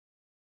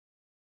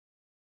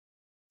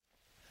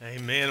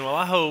Amen. Well,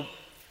 I hope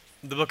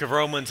the book of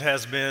Romans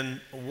has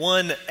been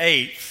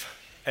 1/8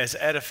 as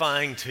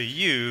edifying to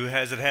you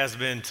as it has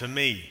been to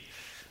me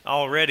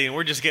already. And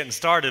we're just getting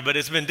started, but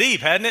it's been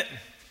deep, hasn't it?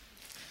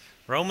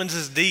 Romans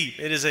is deep.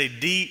 It is a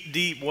deep,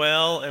 deep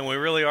well, and we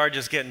really are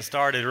just getting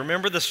started.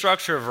 Remember the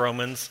structure of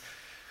Romans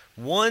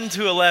 1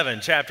 to 11.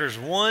 Chapters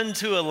 1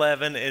 to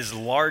 11 is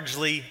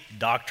largely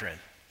doctrine.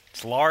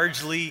 It's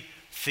largely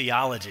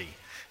theology.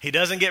 He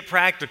doesn't get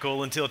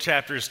practical until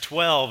chapters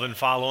 12 and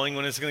following,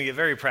 when it's going to get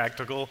very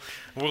practical.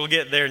 We'll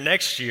get there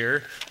next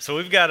year. So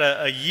we've got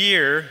a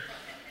year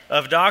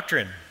of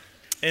doctrine.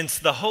 And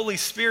the Holy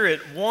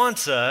Spirit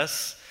wants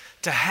us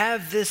to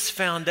have this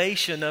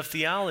foundation of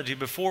theology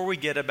before we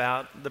get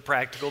about the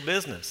practical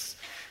business.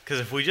 Because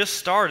if we just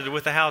started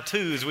with the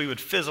how-tos, we would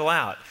fizzle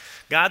out.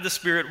 God the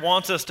Spirit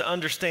wants us to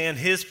understand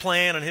His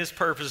plan and His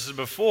purposes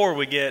before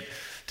we get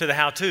to the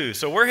how-tos.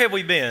 So where have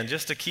we been?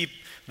 Just to keep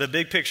the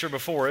big picture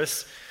before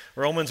us.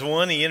 Romans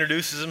 1, he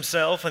introduces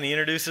himself and he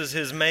introduces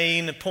his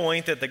main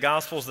point that the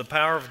gospel is the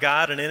power of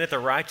God, and in it the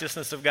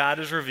righteousness of God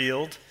is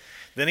revealed.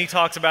 Then he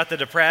talks about the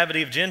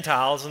depravity of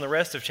Gentiles in the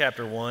rest of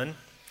chapter 1.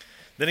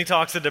 Then he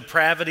talks the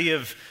depravity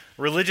of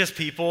religious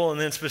people, and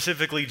then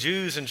specifically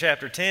Jews in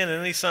chapter 10. And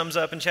then he sums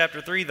up in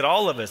chapter 3 that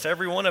all of us,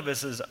 every one of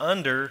us, is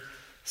under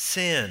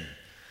sin.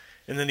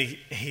 And then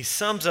he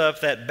sums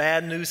up that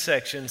bad news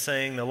section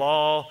saying the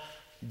law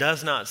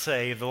does not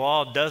save, the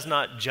law does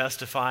not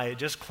justify, it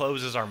just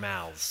closes our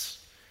mouths.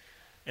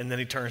 And then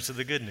he turns to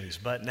the good news.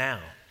 But now,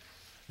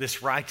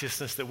 this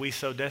righteousness that we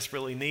so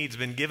desperately need has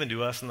been given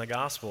to us in the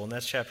gospel, and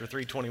that's chapter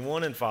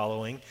 3:21 and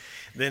following.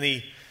 Then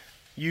he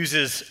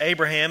uses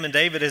Abraham and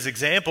David as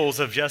examples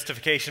of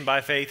justification by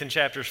faith in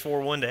chapters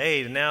 4:1 to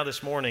 8. And now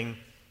this morning,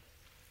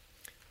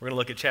 we're going to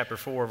look at chapter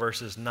 4,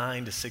 verses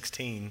 9 to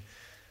 16.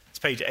 It's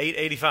page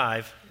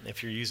 885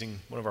 if you're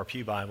using one of our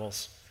pew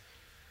Bibles.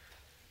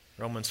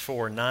 Romans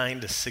 4,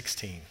 9 to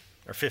 16,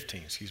 or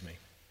 15, excuse me.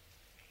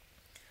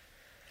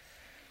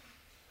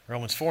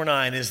 Romans 4,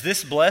 9, is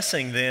this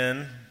blessing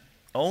then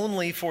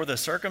only for the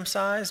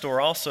circumcised or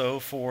also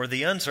for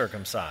the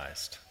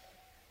uncircumcised?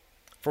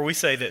 For we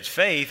say that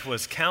faith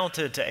was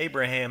counted to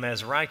Abraham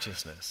as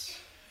righteousness.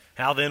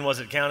 How then was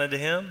it counted to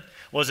him?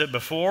 Was it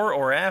before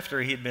or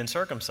after he had been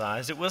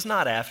circumcised? It was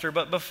not after,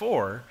 but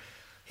before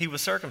he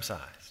was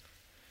circumcised.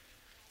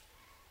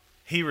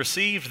 He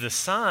received the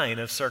sign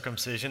of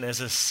circumcision as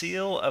a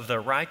seal of the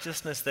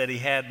righteousness that he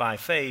had by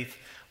faith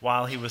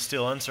while he was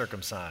still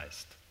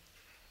uncircumcised.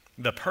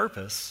 The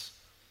purpose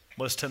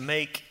was to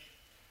make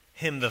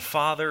him the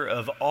father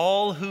of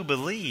all who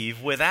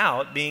believe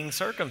without being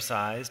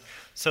circumcised,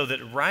 so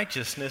that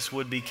righteousness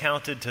would be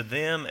counted to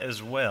them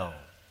as well,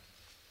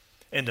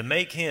 and to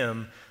make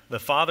him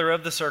the father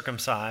of the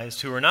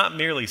circumcised, who are not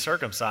merely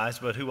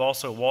circumcised, but who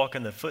also walk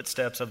in the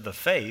footsteps of the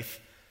faith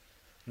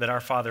that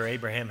our father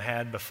Abraham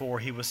had before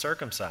he was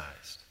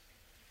circumcised.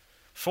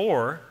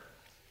 For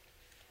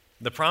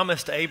the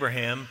promise to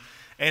Abraham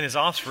and his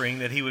offspring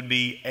that he would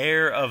be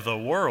heir of the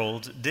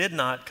world did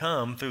not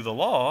come through the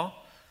law,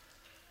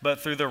 but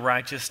through the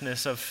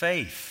righteousness of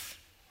faith.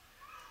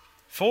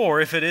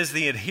 For if it is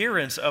the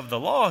adherents of the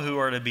law who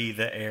are to be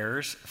the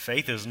heirs,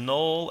 faith is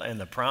null and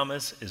the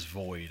promise is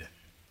void.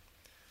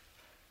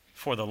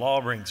 For the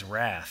law brings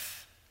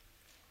wrath,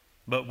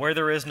 but where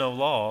there is no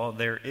law,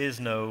 there is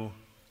no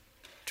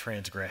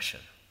transgression.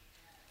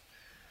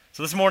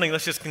 So this morning,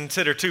 let's just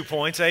consider 2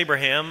 points.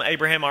 Abraham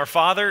our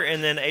father,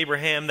 and then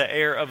Abraham, the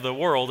heir of the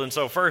world. And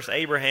so first,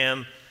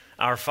 Abraham,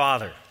 our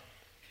father.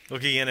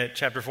 Look again at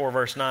chapter 4,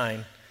 verse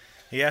 9.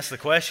 He asks the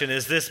question,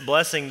 is this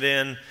blessing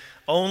then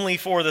only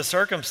for the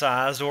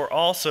circumcised or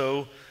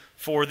also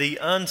for the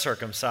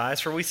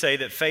uncircumcised? For we say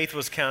that faith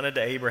was counted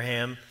to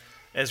Abraham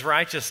as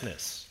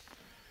righteousness.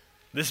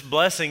 This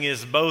blessing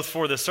is both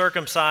for the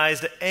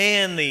circumcised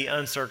and the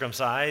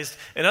uncircumcised.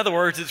 In other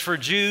words, it's for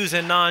Jews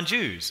and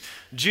non-Jews,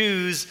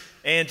 Jews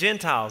and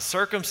Gentiles.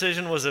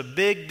 Circumcision was a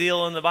big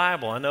deal in the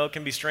Bible. I know it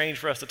can be strange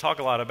for us to talk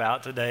a lot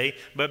about today,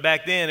 but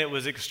back then it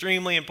was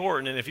extremely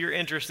important. And if you're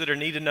interested or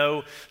need to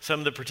know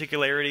some of the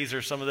particularities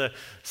or some of the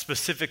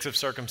specifics of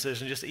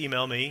circumcision, just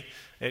email me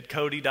at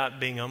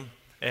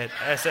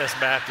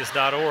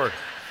cody.bingham@ssbaptist.org.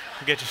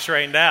 We'll get you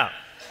straightened out.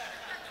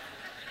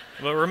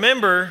 But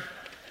remember,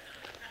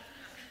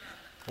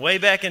 way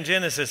back in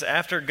Genesis,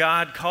 after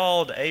God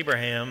called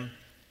Abraham,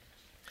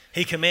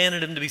 he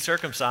commanded him to be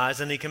circumcised,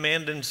 and he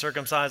commanded him to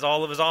circumcise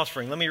all of his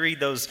offspring. Let me read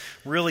those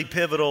really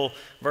pivotal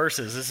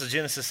verses. This is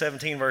Genesis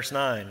 17, verse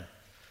 9.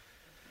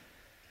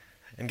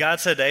 And God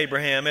said to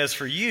Abraham, as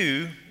for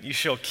you, you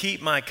shall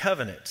keep my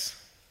covenants,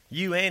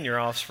 you and your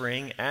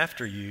offspring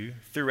after you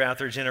throughout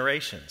their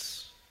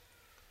generations.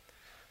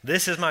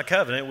 This is my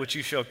covenant which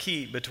you shall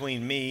keep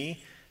between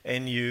me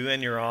and you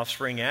and your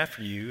offspring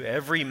after you.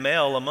 Every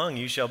male among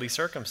you shall be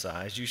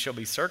circumcised. You shall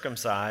be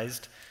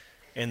circumcised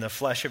in the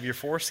flesh of your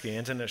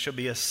foreskins, and it shall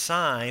be a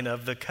sign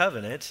of the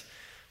covenant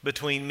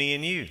between me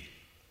and you.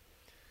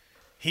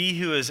 He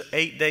who is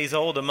 8 days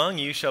old among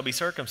you shall be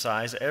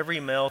circumcised, every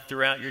male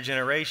throughout your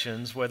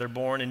generations, whether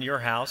born in your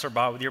house or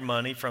bought with your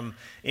money from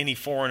any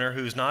foreigner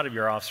who is not of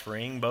your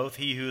offspring. Both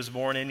he who is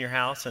born in your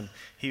house and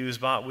he who is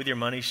bought with your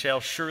money shall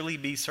surely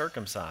be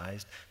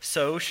circumcised.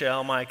 So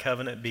shall my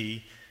covenant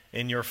be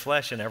in your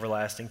flesh, an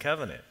everlasting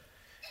covenant.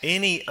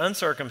 Any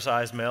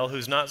uncircumcised male who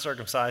is not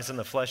circumcised in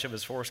the flesh of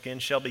his foreskin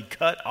shall be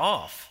cut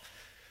off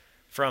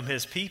from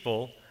his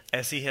people,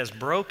 as he has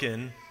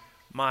broken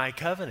my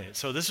covenant.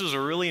 So this was a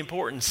really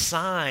important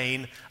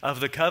sign of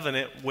the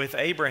covenant with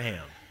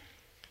Abraham.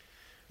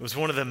 It was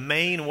one of the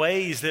main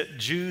ways that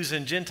Jews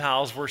and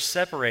Gentiles were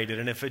separated.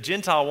 And if a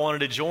Gentile wanted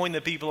to join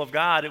the people of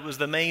God, it was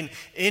the main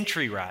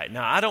entry right.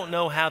 Now, I don't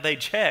know how they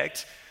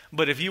checked,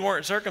 but if you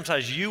weren't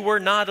circumcised, you were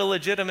not a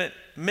legitimate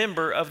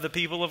member of the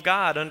people of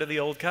God under the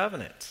old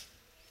covenant.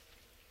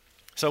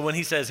 So when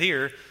he says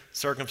here,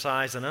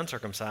 circumcised and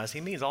uncircumcised,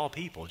 he means all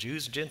people,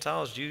 Jews,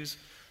 Gentiles, Jews,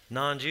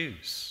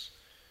 non-Jews.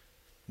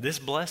 This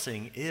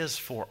blessing is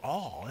for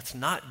all. It's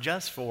not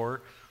just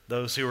for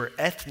those who are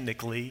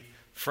ethnically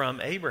from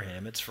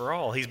Abraham. It's for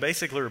all. He's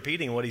basically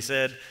repeating what he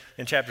said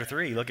in chapter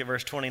 3. Look at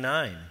verse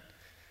 29.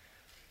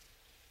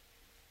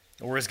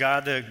 Or is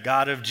God the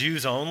God of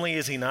Jews only?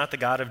 Is he not the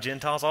God of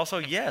Gentiles also?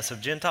 Yes,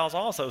 of Gentiles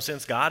also,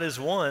 since God is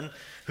one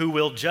who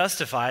will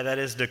justify, that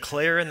is,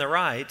 declare in the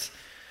right,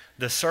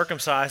 the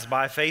circumcised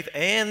by faith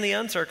and the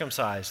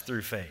uncircumcised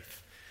through faith.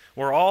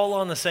 We're all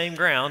on the same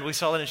ground. We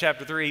saw that in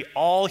chapter 3.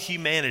 All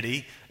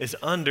humanity is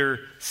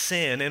under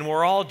sin, and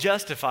we're all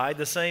justified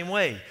the same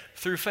way,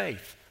 through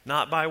faith,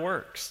 not by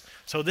works.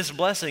 So this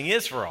blessing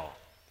is for all.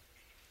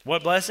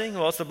 What blessing?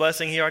 Well, it's the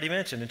blessing he already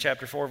mentioned in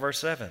chapter 4, verse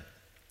 7.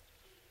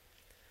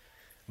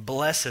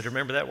 Blessed,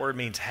 remember that word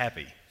means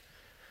happy.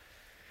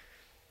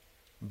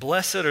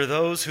 Blessed are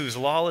those whose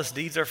lawless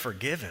deeds are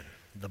forgiven.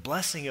 The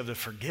blessing of the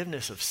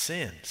forgiveness of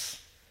sins.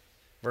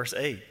 Verse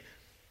 8.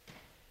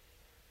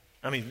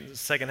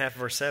 Second half of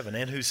verse 7,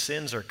 and whose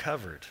sins are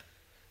covered.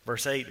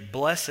 Verse 8,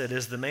 blessed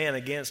is the man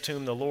against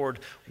whom the Lord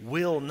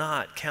will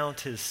not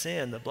count his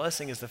sin. The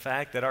blessing is the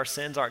fact that our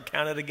sins aren't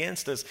counted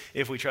against us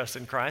if we trust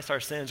in Christ. Our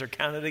sins are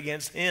counted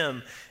against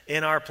him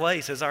in our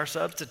place as our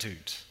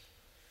substitute.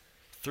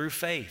 Through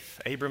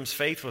faith, Abram's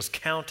faith was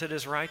counted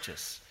as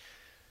righteous.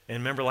 And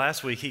remember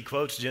last week he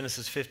quotes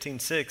Genesis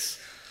 15:6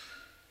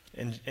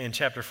 in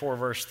chapter 4,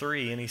 verse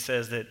 3, and he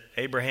says that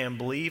Abraham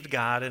believed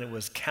God and it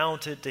was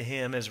counted to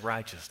him as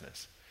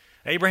righteousness.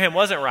 Abraham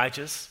wasn't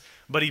righteous,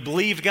 but he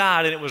believed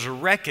God and it was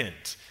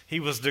reckoned. He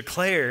was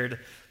declared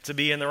to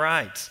be in the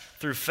right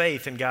through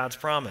faith in God's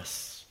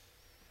promise.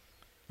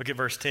 Look at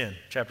verse 10,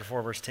 chapter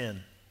 4, verse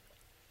 10.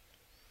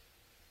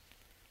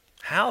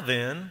 How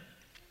then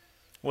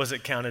was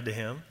it counted to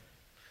him?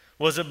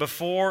 Was it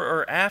before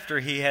or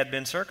after he had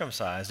been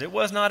circumcised? It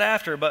was not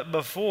after, but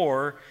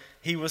before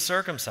he was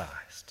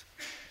circumcised.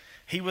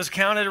 He was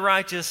counted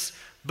righteous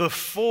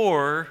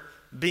before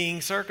being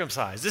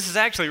circumcised. This is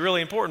actually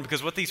really important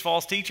because what these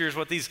false teachers,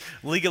 what these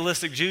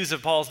legalistic Jews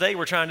of Paul's day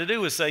were trying to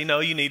do is say,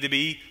 no, you need to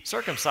be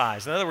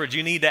circumcised. In other words,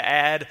 you need to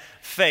add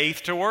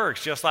faith to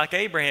works, just like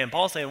Abraham.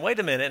 Paul's saying, wait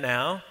a minute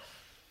now,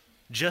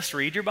 just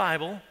read your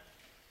Bible.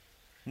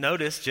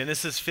 Notice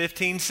Genesis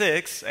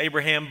 15:6,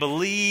 Abraham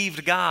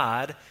believed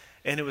God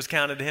and it was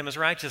counted to him as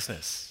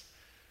righteousness.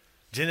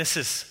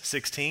 Genesis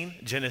 16,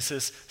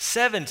 Genesis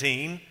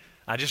 17,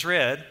 I just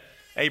read,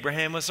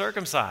 Abraham was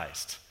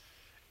circumcised.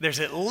 There's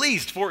at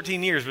least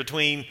 14 years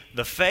between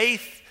the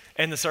faith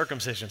and the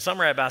circumcision.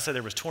 Some rabbis say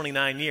there was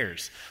 29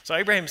 years. So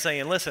Abraham's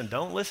saying, listen,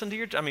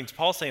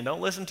 Paul's saying,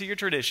 don't listen to your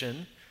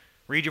tradition.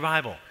 Read your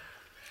Bible.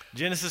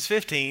 Genesis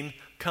 15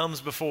 comes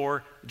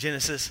before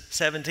Genesis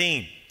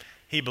 17.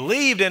 He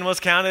believed and was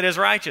counted as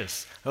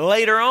righteous.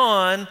 Later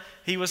on,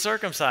 he was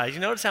circumcised. You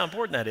notice how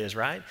important that is,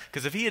 right?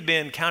 Because if he had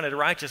been counted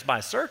righteous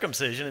by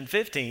circumcision in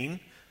 15,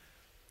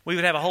 we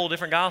would have a whole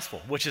different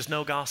gospel, which is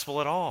no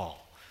gospel at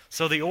all.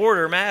 So the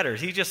order matters.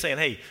 He's just saying,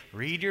 hey,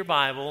 read your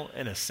Bible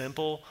in a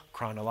simple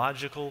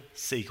chronological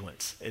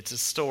sequence. It's a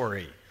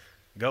story.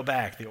 Go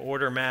back. The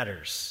order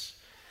matters.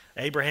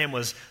 Abraham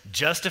was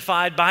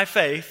justified by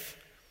faith.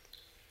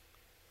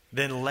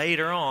 Then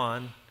later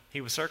on,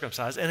 he was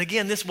circumcised. And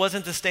again, this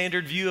wasn't the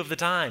standard view of the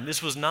time.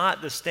 This was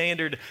not the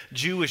standard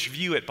Jewish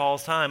view at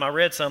Paul's time. I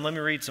read some. Let me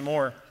read some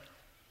more.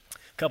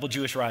 A couple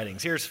Jewish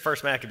writings. Here's 1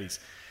 Maccabees.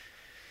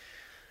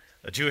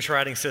 A Jewish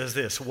writing says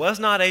this, was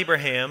not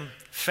Abraham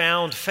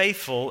found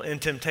faithful in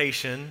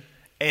temptation,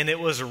 and it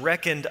was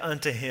reckoned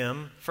unto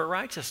him for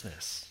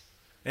righteousness?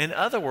 In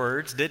other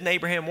words, didn't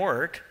Abraham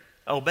work,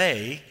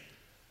 obey,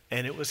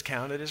 and it was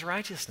counted as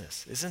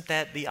righteousness? Isn't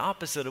that the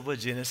opposite of what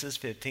Genesis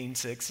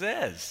 15:6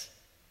 says?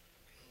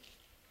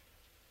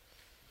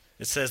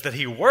 It says that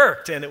he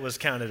worked and it was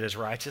counted as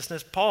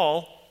righteousness.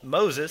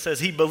 Moses says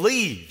he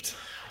believed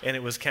and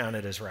it was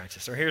counted as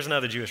righteous. Or here's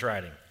another Jewish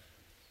writing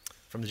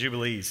from the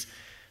Jubilees.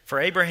 For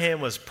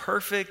Abraham was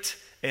perfect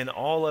in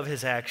all of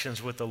his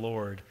actions with the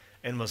Lord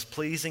and was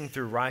pleasing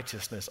through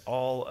righteousness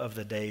all of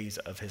the days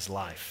of his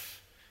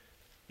life.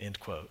 End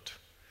quote.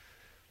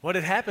 What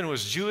had happened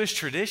was Jewish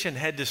tradition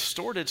had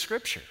distorted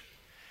Scripture.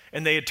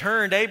 And they had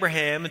turned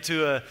Abraham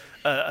into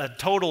a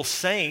total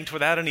saint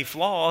without any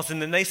flaws,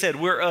 and then they said,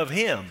 we're of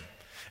him.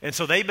 And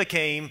so they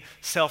became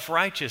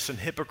self-righteous and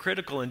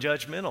hypocritical and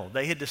judgmental.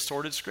 They had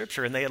distorted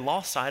Scripture, and they had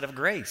lost sight of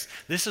grace.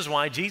 This is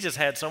why Jesus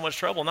had so much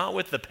trouble, not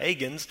with the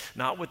pagans,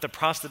 not with the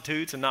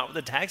prostitutes, and not with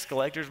the tax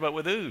collectors, but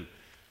with who?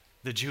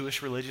 The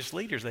Jewish religious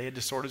leaders. They had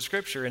distorted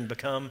Scripture and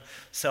become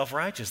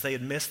self-righteous. They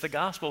had missed the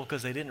gospel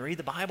because they didn't read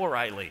the Bible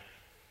rightly.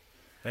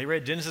 They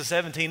read Genesis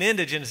 17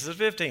 into Genesis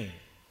 15.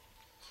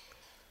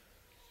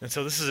 And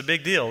so this is a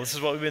big deal. This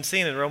is what we've been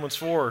seeing in Romans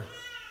 4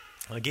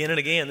 again and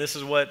again. This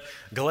is what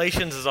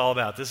Galatians is all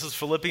about. This is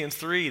Philippians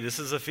 3. This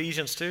is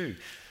Ephesians 2.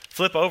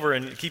 Flip over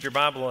and keep your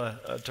Bible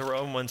to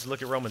Romans.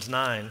 Look at Romans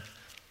 9.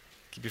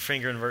 Keep your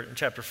finger in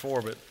chapter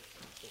 4, but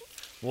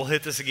we'll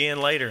hit this again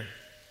later.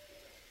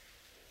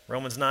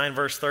 Romans 9,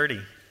 verse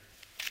 30.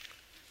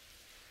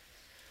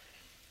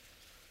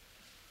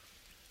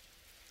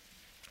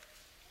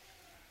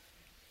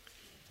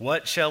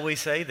 What shall we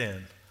say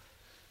then?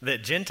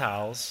 That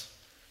Gentiles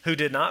who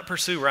did not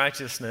pursue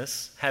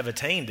righteousness have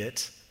attained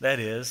it, that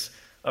is,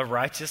 a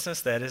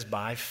righteousness that is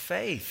by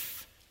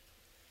faith.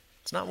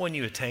 It's not when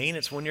you attain,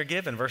 it's when you're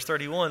given. Verse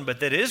 31, but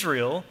that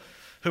Israel,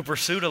 who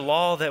pursued a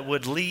law that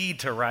would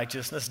lead to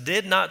righteousness,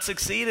 did not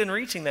succeed in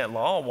reaching that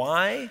law.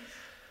 Why?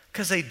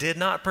 Because they did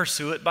not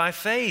pursue it by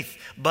faith,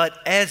 but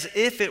as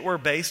if it were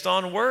based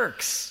on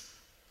works.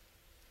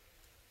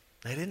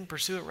 They didn't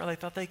pursue it really.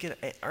 They thought they could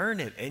earn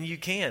it, and you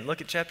can.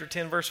 Look at chapter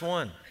 10, verse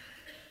 1.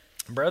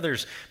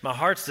 Brothers, my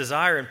heart's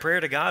desire and prayer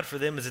to God for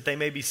them is that they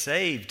may be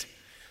saved.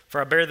 For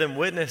I bear them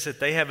witness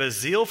that they have a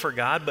zeal for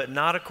God, but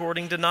not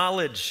according to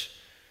knowledge.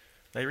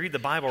 They read the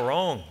Bible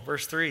wrong.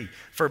 Verse 3,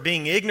 for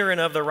being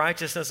ignorant of the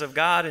righteousness of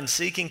God and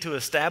seeking to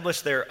establish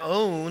their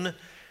own,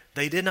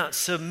 they did not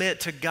submit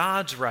to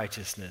God's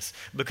righteousness,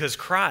 because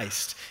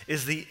Christ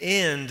is the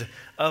end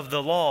of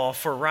the law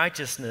for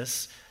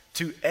righteousness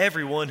to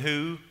everyone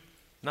who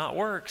not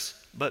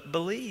works, but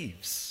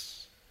believes.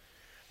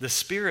 The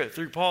Spirit,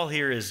 through Paul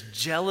here, is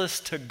jealous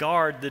to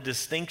guard the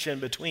distinction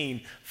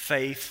between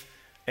faith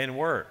and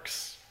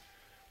works.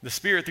 The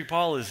Spirit, through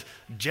Paul, is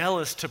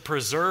jealous to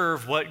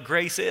preserve what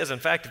grace is. In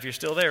fact, if you're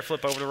still there,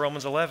 flip over to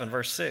Romans 11,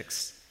 verse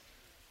 6.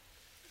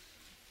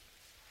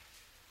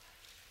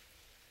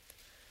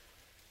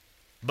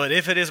 But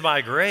if it is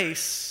by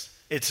grace,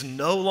 it's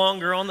no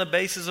longer on the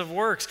basis of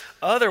works.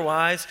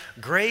 Otherwise,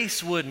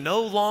 grace would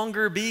no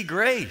longer be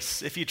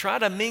grace. If you try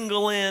to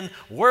mingle in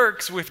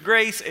works with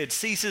grace, it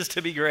ceases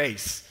to be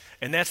grace.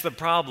 And that's the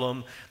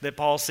problem that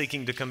Paul's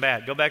seeking to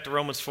combat. Go back to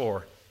Romans 4.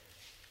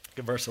 Look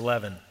at verse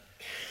 11.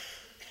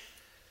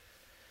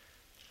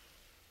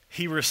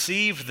 He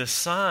received the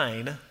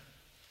sign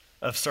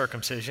of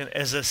circumcision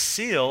as a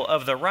seal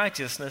of the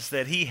righteousness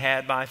that he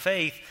had by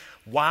faith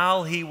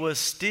while he was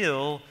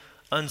still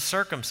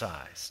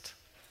uncircumcised.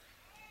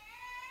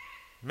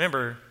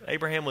 Remember,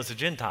 Abraham was a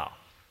Gentile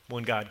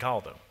when God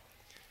called him.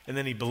 And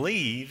then he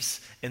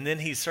believes, and then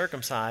he's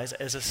circumcised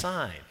as a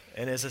sign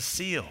and as a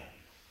seal.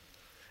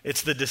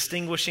 It's the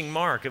distinguishing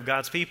mark of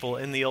God's people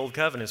in the Old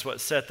Covenant. It's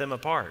what set them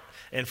apart.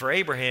 And for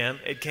Abraham,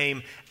 it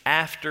came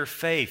after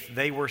faith.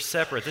 They were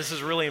separate. This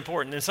is really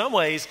important. In some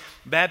ways,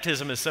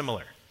 baptism is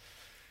similar.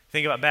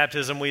 Think about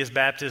baptism. We as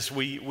Baptists,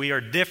 we are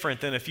different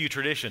than a few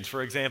traditions.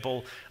 For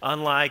example,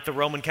 unlike the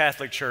Roman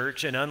Catholic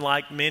Church and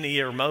unlike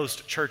many or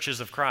most churches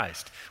of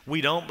Christ,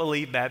 we don't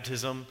believe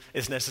baptism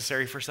is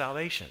necessary for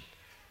salvation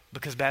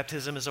because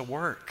baptism is a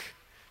work.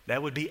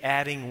 That would be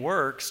adding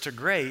works to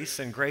grace,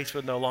 and grace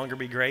would no longer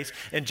be grace,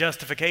 and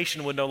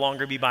justification would no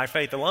longer be by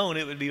faith alone.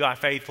 It would be by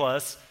faith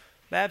plus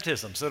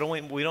baptism. So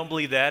we don't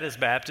believe that as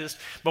Baptists.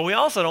 But we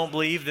also don't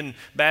believe in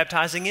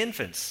baptizing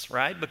infants,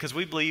 right? Because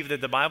we believe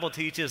that the Bible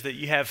teaches that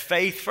you have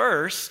faith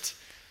first,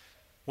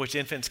 which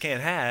infants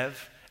can't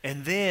have,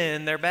 and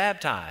then they're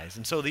baptized.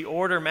 And so the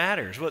order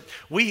matters.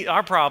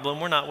 Our problem,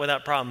 we're not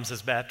without problems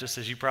as Baptists,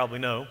 as you probably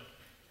know.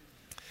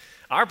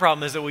 Our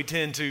problem is that we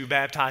tend to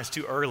baptize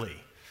too early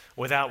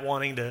without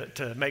wanting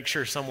to make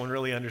sure someone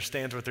really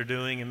understands what they're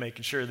doing and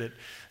making sure that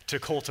to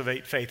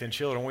cultivate faith in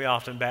children. We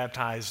often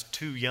baptize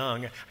too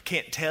young. I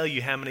can't tell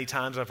you how many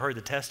times I've heard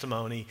the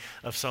testimony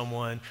of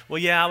someone, well,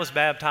 yeah, I was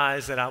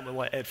baptized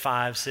at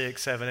 5,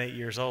 6, 7, 8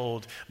 years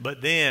old,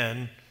 but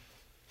then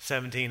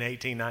 17,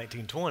 18,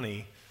 19,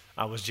 20,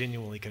 I was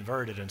genuinely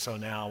converted, and so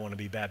now I want to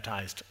be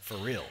baptized for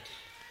real.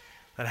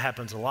 That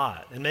happens a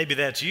lot, and maybe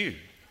that's you.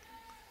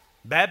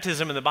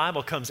 Baptism in the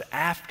Bible comes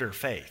after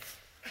faith.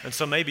 And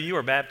so maybe you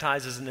were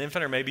baptized as an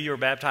infant, or maybe you were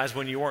baptized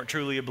when you weren't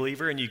truly a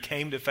believer and you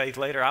came to faith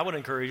later. I would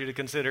encourage you to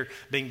consider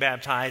being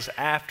baptized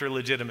after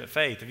legitimate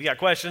faith. If you got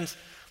questions,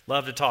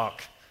 love to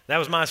talk. That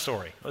was my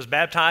story. I was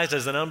baptized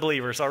as an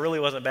unbeliever, so I really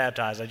wasn't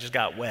baptized. I just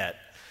got wet.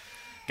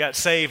 Got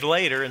saved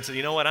later and said,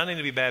 you know what, I need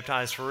to be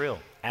baptized for real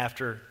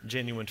after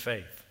genuine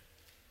faith.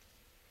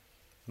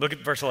 Look at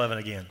verse 11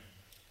 again.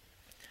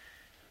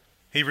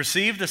 He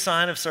received the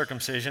sign of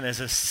circumcision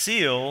as a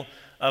seal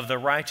of the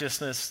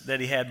righteousness that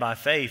he had by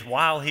faith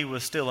while he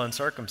was still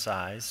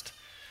uncircumcised.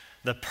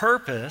 The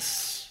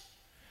purpose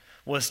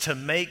was to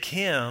make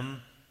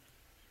him,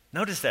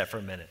 notice that for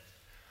a minute,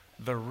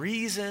 the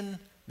reason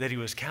that he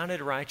was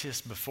counted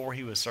righteous before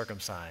he was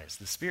circumcised,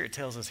 the Spirit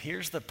tells us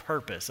here's the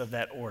purpose of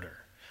that order.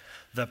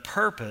 The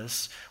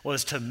purpose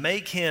was to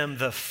make him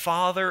the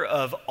father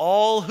of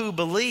all who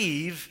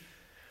believe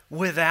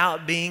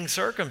without being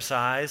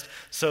circumcised,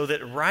 so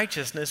that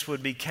righteousness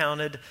would be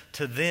counted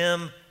to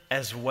them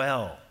as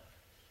well.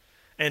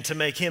 And to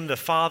make him the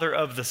father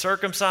of the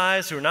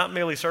circumcised, who are not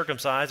merely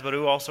circumcised, but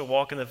who also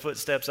walk in the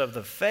footsteps of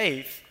the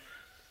faith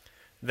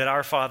that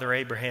our father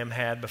Abraham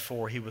had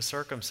before he was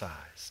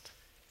circumcised.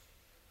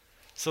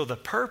 So the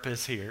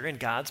purpose here in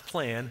God's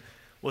plan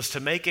was to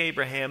make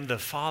Abraham the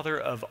father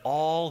of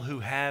all who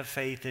have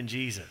faith in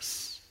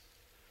Jesus.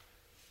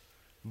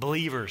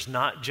 Believers,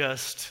 not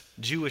just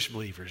Jewish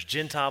believers,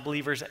 Gentile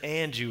believers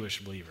and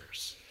Jewish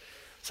believers.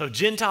 So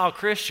Gentile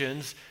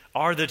Christians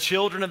are the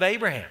children of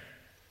Abraham.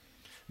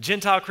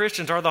 Gentile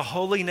Christians are the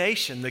holy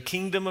nation, the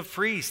kingdom of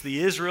priests, the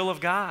Israel of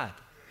God.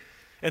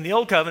 In the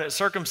Old Covenant,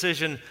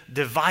 circumcision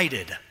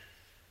divided.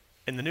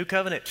 In the New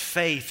Covenant,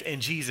 faith in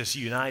Jesus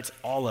unites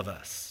all of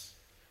us.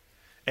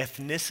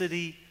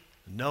 Ethnicity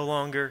no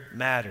longer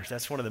matters.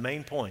 That's one of the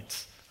main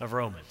points of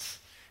Romans.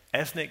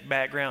 Ethnic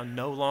background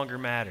no longer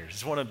matters.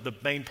 It's one of the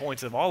main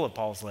points of all of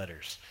Paul's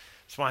letters.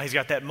 That's why he's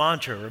got that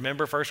mantra.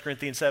 Remember 1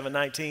 Corinthians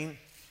 7:19?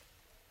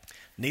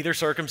 Neither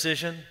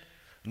circumcision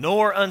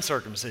nor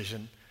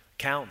uncircumcision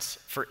counts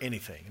for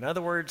anything. In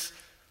other words,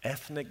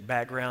 ethnic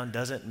background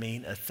doesn't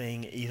mean a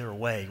thing either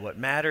way. What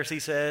matters, he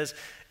says,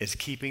 is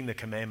keeping the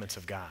commandments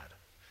of God.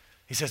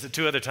 He says it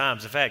 2 other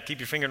times. In fact, keep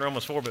your finger in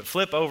Romans 4, but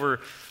flip over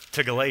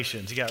to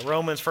Galatians. You got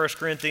Romans, 1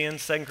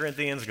 Corinthians, 2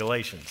 Corinthians,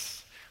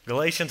 Galatians.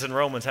 Galatians and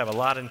Romans have a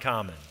lot in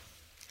common.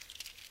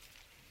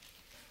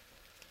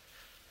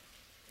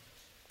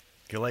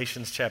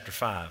 Galatians chapter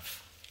 5.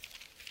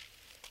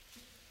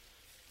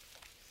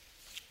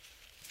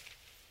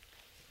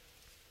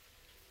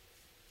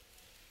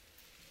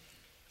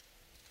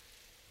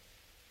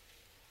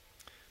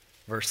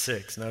 Verse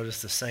 6,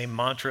 notice the same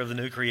mantra of the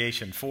new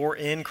creation. For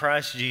in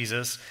Christ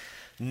Jesus,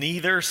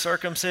 neither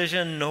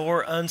circumcision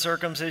nor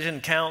uncircumcision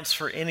counts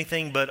for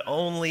anything, but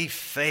only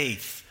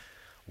faith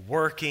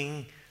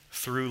working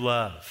through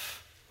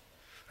love.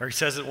 Or he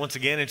says it once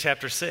again in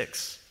chapter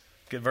 6.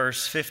 Look at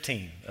verse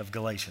 15 of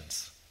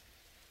Galatians.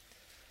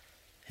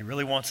 He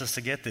really wants us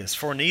to get this.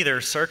 For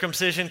neither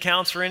circumcision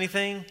counts for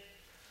anything,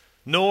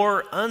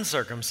 nor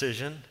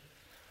uncircumcision,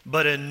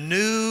 but a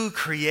new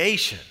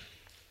creation.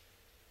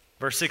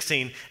 Verse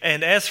 16,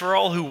 and as for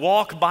all who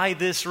walk by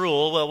this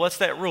rule, well, what's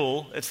that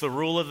rule? It's the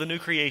rule of the new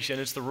creation.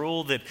 It's the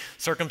rule that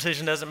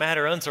circumcision doesn't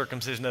matter,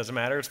 uncircumcision doesn't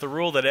matter. It's the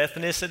rule that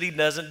ethnicity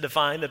doesn't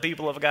define the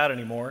people of God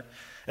anymore.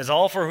 As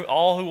all for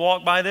all who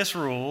walk by this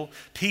rule,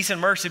 peace and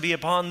mercy be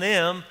upon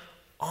them,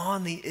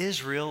 on the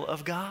Israel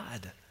of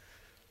God.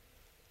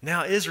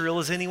 Now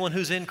Israel is anyone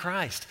who's in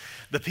Christ.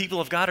 The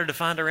people of God are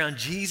defined around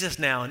Jesus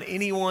now, and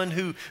anyone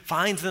who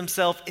finds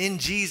themselves in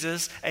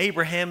Jesus,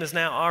 Abraham is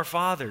now our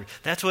father.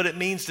 That's what it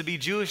means to be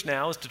Jewish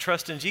now, is to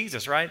trust in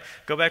Jesus, right?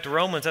 Go back to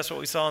Romans, that's what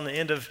we saw in the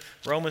end of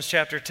Romans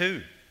chapter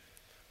 2,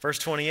 verse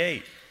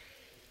 28.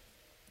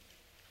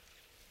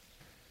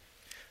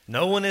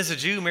 No one is a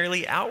Jew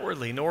merely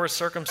outwardly, nor is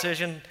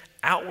circumcision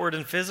outward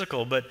and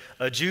physical, but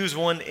a Jew's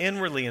one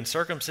inwardly, and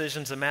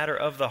circumcision's a matter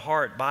of the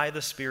heart by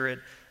the Spirit,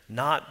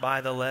 not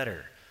by the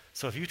letter.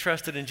 So if you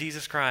trusted in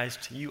Jesus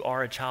Christ, you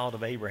are a child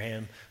of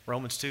Abraham.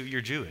 Romans 2,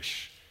 you're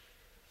Jewish.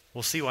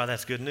 We'll see why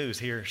that's good news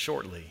here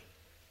shortly.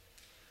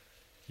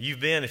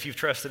 If you've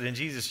trusted in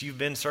Jesus, you've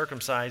been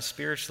circumcised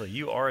spiritually.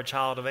 You are a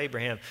child of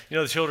Abraham. You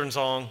know the children's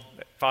song,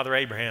 Father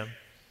Abraham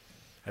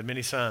had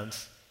many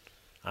sons.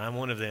 I'm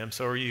one of them,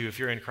 so are you if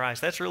you're in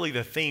Christ. That's really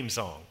the theme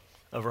song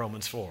of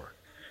Romans 4.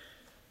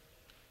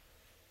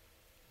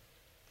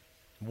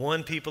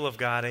 One people of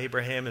God,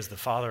 Abraham is the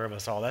father of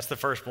us all. That's the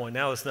first point.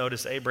 Now let's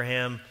notice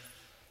Abraham,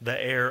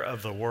 the heir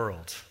of the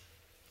world.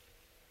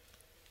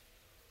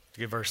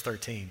 Look at verse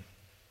 13.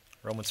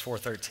 Romans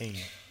 4:13.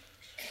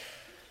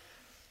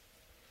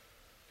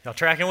 Y'all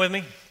tracking with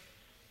me?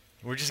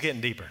 We're just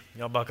getting deeper.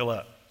 Y'all buckle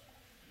up.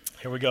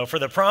 Here we go. For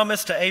the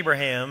promise to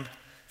Abraham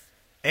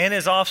and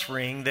his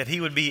offspring that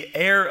he would be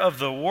heir of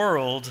the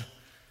world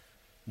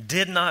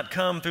did not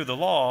come through the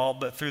law,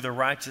 but through the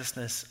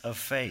righteousness of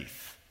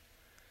faith.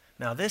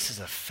 Now, this is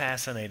a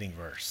fascinating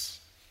verse.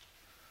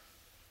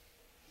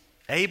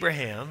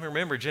 Abraham,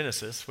 remember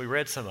Genesis, we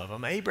read some of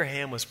them.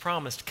 Abraham was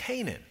promised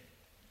Canaan.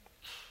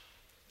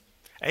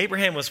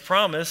 Abraham was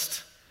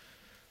promised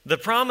the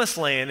promised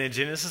land in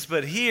Genesis,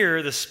 but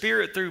here the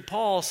Spirit through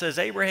Paul says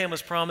Abraham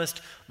was promised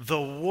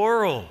the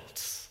world.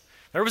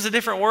 There was a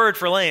different word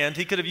for land.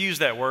 He could have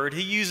used that word.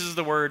 He uses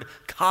the word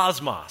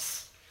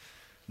cosmos,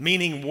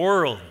 meaning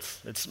world.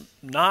 It's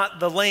not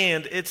the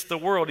land, it's the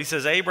world. He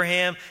says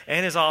Abraham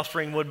and his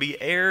offspring would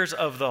be heirs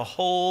of the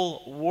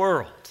whole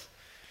world.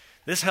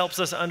 This helps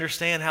us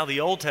understand how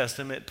the Old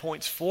Testament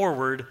points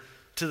forward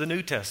to the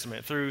New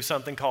Testament through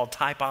something called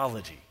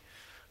typology.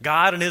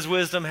 God in his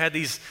wisdom had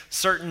these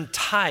certain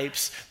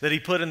types that he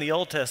put in the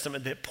Old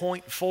Testament that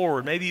point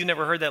forward. Maybe you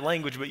never heard that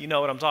language, but you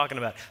know what I'm talking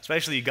about,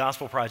 especially you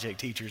Gospel Project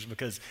teachers,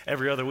 because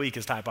every other week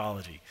is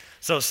typology.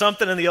 So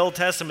something in the Old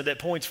Testament that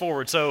points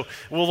forward. So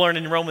we'll learn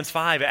in Romans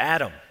 5,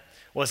 Adam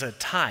was a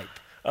type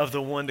of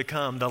the one to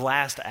come, the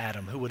last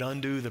Adam, who would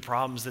undo the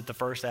problems that the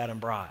first Adam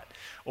brought.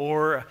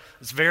 Or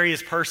it's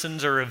various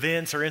persons or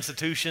events or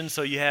institutions.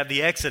 So you have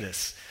the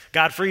Exodus.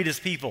 God freed his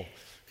people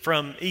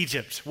from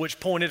Egypt, which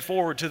pointed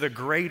forward to the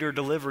greater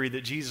delivery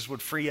that Jesus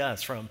would free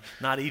us from,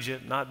 not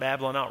Egypt, not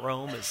Babylon, not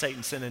Rome, but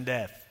Satan, sin, and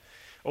death.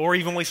 Or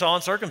even we saw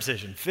in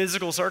circumcision.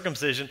 Physical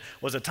circumcision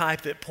was a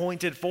type that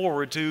pointed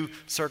forward to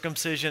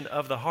circumcision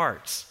of the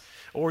hearts.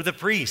 Or the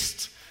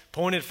priests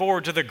pointed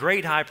forward to the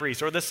great high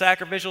priest, or the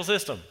sacrificial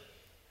system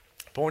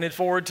pointed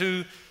forward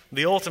to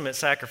the ultimate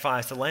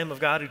sacrifice, the Lamb of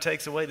God who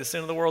takes away the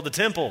sin of the world. The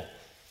temple,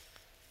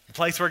 the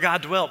place where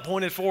God dwelt,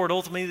 pointed forward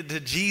ultimately to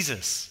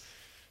Jesus,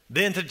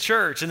 then to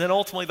church, and then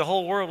ultimately the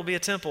whole world will be a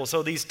temple.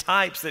 So these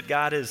types that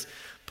God has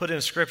put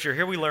in Scripture,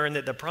 here we learn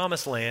that the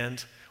promised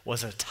land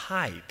was a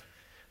type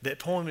that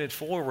pointed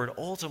forward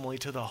ultimately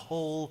to the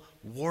whole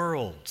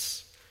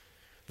worlds,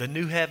 the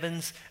new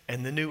heavens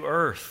and the new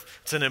earth.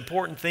 It's an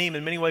important theme.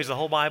 In many ways, the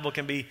whole Bible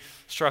can be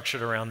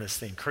structured around this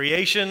theme.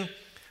 Creation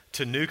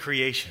to new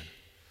creation.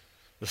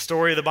 The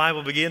story of the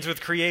Bible begins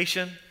with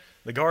creation,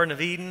 the Garden of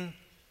Eden.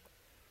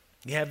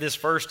 You have this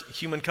first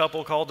human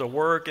couple called to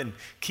work and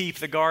keep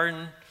the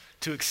garden,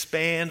 to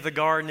expand the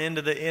garden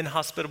into the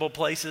inhospitable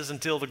places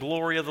until the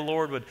glory of the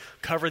Lord would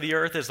cover the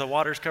earth as the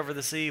waters cover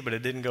the sea, but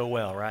it didn't go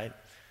well, right?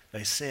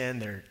 They sin,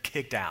 they're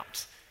kicked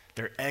out,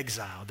 they're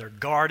exiled, they're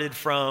guarded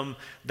from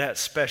that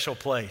special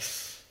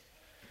place.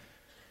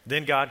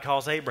 Then God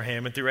calls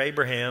Abraham, and through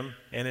Abraham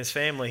and his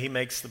family, he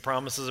makes the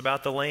promises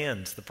about the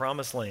land, the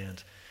promised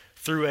land.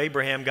 Through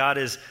Abraham, God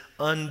is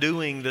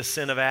undoing the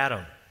sin of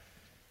Adam.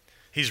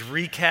 He's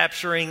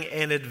recapturing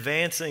and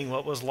advancing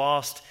what was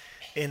lost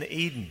in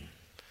Eden.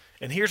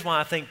 And here's why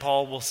I think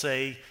Paul will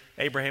say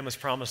Abraham was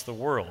promised the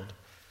world,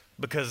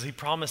 because he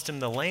promised him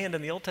the land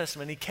in the Old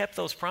Testament. He kept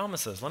those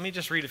promises. Let me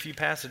just read a few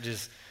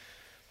passages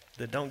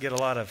that don't get a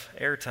lot of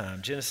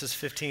airtime. Genesis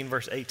 15,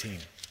 verse 18.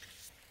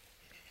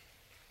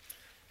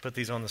 Put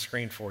these on the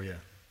screen for you.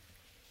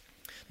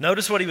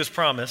 Notice what he was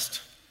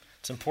promised.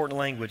 It's important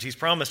language. He's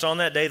promised on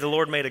that day the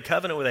Lord made a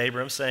covenant with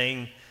Abram,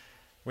 saying,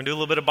 we're going to do a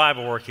little bit of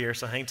Bible work here,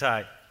 so hang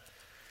tight.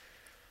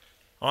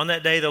 On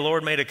that day, the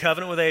Lord made a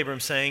covenant with Abram,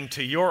 saying,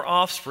 to your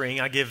offspring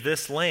I give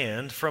this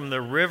land from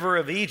the river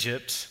of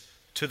Egypt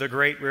to the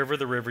great river,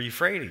 the river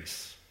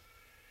Euphrates.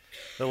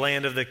 The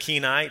land of the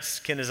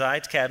Kenites,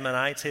 Kenizzites,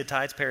 Cadmonites,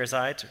 Hittites,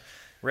 Perizzites,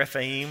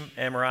 Rephaim,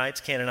 Amorites,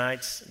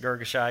 Canaanites,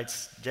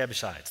 Girgashites,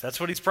 Jebusites. That's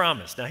what he's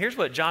promised. Now here's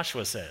what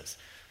Joshua says.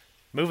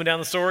 Moving down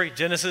the story,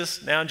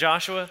 Genesis, now in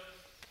Joshua,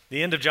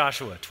 the end of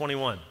Joshua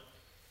 21.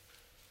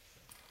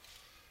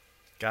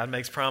 God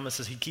makes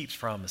promises, he keeps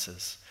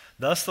promises.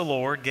 Thus the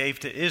Lord gave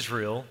to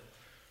Israel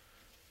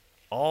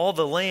all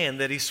the land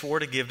that he swore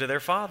to give to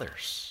their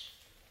fathers.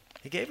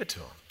 He gave it to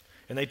them,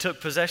 and they took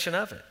possession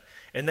of it.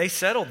 And they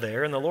settled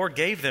there, and the Lord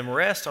gave them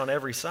rest on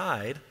every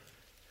side,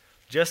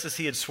 just as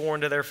he had sworn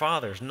to their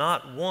fathers.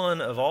 Not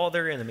one of all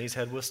their enemies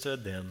had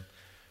withstood them,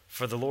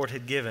 for the Lord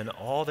had given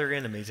all their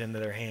enemies into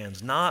their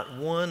hands. Not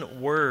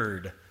one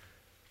word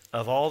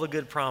of all the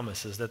good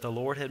promises that the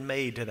Lord had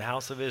made to the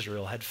house of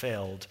Israel had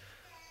failed.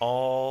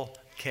 All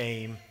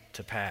came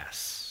to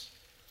pass.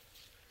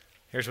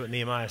 Here's what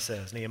Nehemiah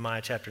says,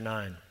 Nehemiah chapter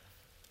 9. It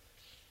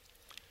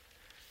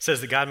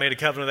says that God made a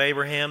covenant with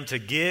Abraham to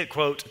give,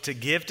 quote, to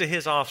give to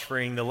his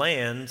offspring the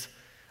lands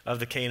of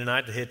the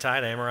Canaanite, the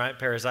Hittite, Amorite,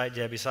 Perizzite,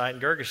 Jebusite,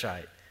 and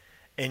Girgashite.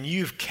 And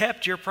you've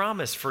kept your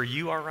promise, for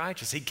you are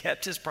righteous. He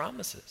kept his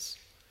promises.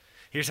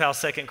 Here's how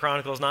 2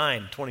 Chronicles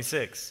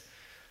 9:26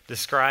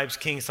 describes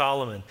King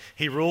Solomon.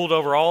 He ruled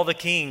over all the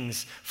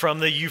kings from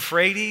the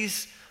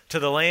Euphrates to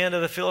the land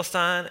of the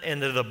Philistine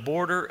and to the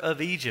border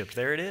of Egypt.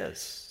 There it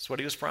is. That's what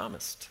he was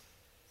promised.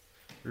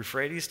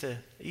 Euphrates to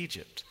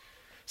Egypt.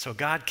 So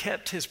God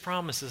kept his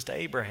promises to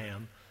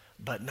Abraham,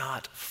 but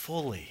not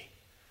fully.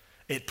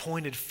 It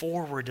pointed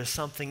forward to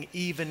something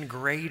even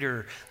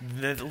greater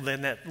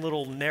than that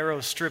little narrow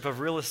strip of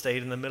real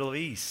estate in the Middle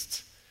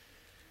East.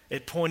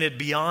 It pointed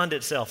beyond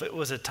itself. It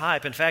was a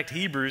type. In fact,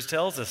 Hebrews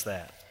tells us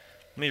that.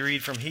 Let me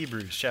read from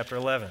Hebrews chapter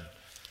 11,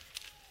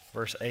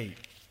 verse 8.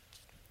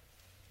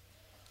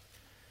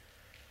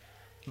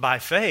 By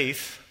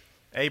faith,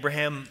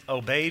 Abraham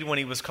obeyed when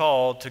he was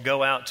called to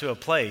go out to a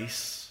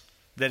place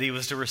that he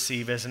was to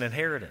receive as an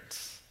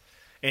inheritance.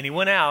 And he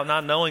went out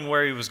not knowing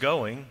where he was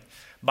going.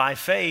 By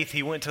faith,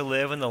 he went to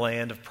live in the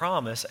land of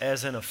promise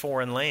as in a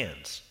foreign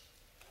land,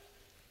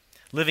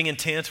 living in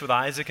tents with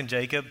Isaac and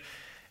Jacob,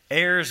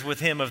 heirs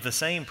with him of the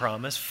same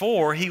promise,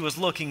 for he was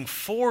looking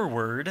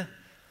forward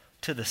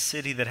to the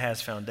city that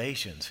has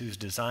foundations, whose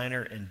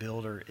designer and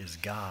builder is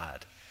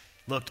God.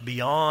 Looked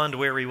beyond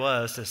where he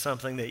was to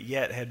something that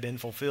yet had been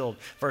fulfilled.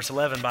 Verse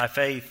 11, by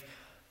faith,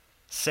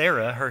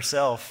 Sarah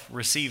herself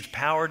received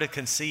power to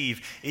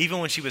conceive even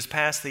when she was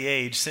past the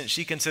age, since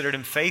she considered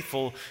him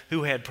faithful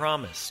who had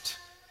promised.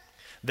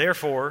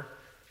 Therefore,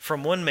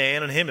 from one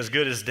man, and him as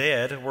good as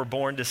dead, were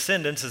born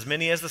descendants as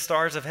many as the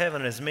stars of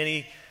heaven and as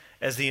many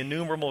as the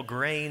innumerable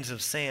grains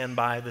of sand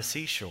by the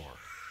seashore.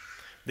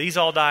 These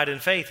all died in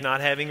faith, not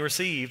having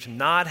received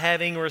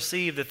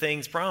the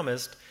things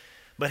promised,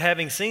 but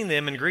having seen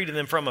them and greeted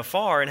them from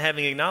afar, and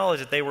having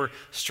acknowledged that they were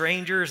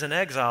strangers and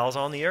exiles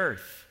on the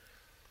earth.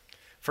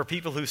 For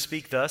people who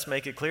speak thus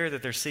make it clear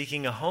that they're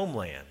seeking a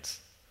homeland.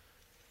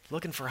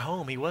 Looking for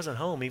home. He wasn't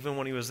home even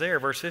when he was there.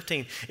 Verse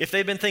 15, if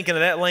they'd been thinking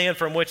of that land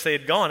from which they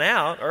had gone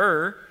out,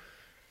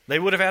 they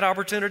would have had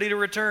opportunity to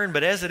return.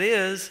 But as it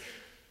is,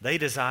 they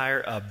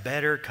desire a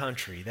better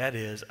country, that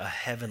is, a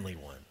heavenly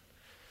one.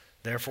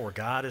 Therefore,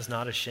 God is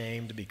not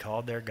ashamed to be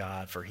called their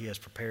God, for he has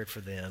prepared for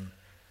them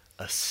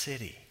a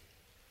city.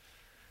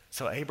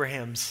 So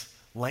Abraham's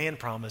land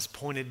promise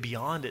pointed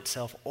beyond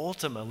itself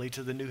ultimately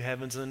to the new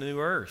heavens and the new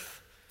earth.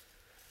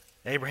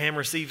 Abraham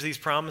receives these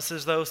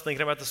promises, though,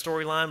 thinking about the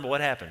storyline, but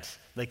what happens?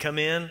 They come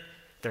in,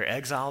 they're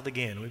exiled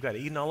again. We've got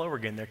Eden all over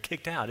again. They're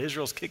kicked out.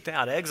 Israel's kicked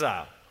out,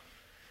 exile,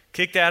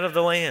 kicked out of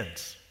the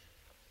lands.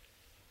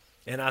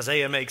 And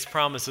Isaiah makes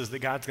promises that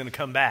God's going to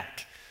come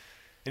back,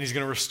 and he's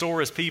going to restore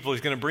his people. He's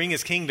going to bring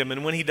his kingdom.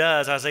 And when he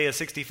does, Isaiah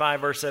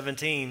 65, verse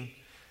 17,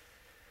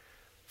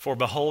 for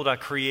behold, I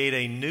create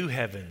a new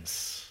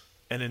heavens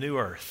and a new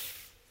earth,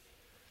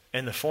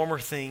 and the former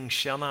things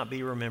shall not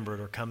be remembered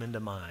or come into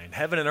mind.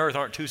 Heaven and earth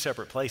aren't two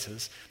separate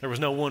places. There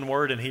was no one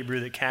word in Hebrew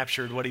that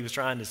captured what he was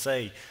trying to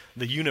say.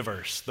 The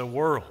universe, the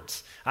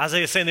worlds.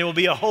 Isaiah is saying there will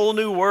be a whole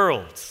new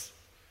world.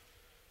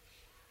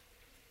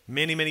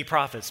 Many, many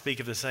prophets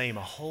speak of the same,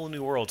 a whole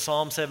new world.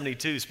 Psalm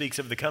 72 speaks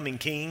of the coming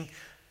king,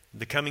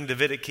 the coming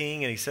Davidic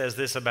king, and he says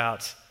this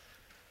about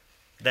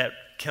that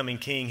coming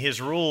king.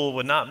 His rule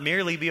would not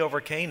merely be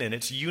over Canaan.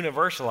 It's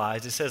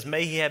universalized. It says,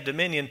 may he have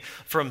dominion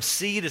from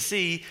sea to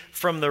sea,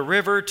 from the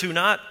river to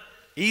not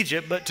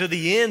Egypt, but to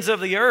the ends of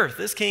the earth.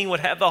 This king would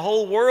have the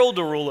whole world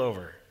to rule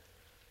over.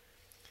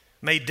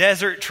 May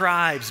desert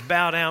tribes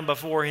bow down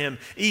before him,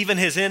 even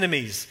his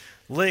enemies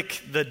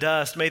lick the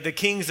dust. May the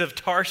kings of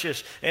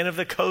Tarshish and of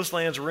the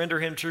coastlands render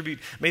him tribute.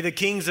 May the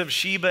kings of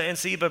Sheba and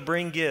Seba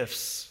bring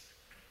gifts.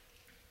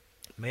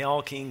 May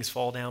all kings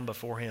fall down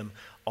before him.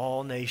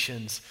 All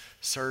nations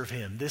serve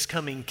him. This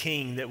coming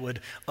king that would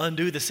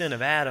undo the sin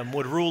of Adam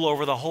would rule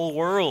over the whole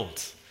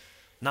world,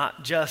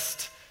 not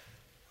just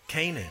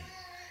Canaan.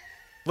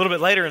 A little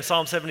bit later in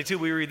Psalm 72,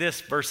 we read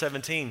this, verse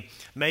 17.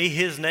 May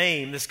his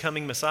name, this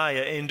coming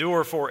Messiah,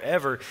 endure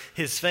forever.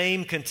 His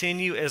fame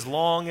continue as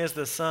long as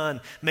the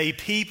sun. May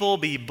people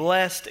be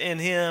blessed in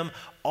him.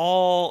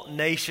 All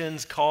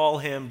nations call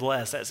him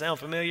blessed. That sound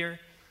familiar?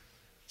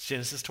 It's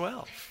Genesis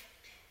 12.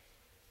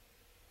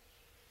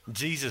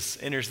 Jesus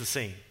enters the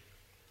scene.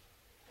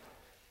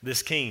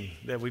 This king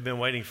that we've been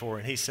waiting for,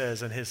 and he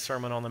says in his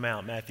Sermon on the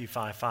Mount, Matthew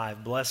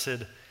 5:5,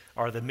 blessed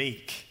are the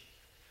meek,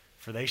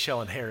 for they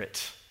shall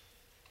inherit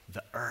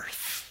the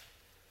earth.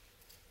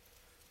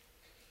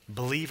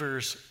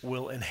 Believers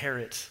will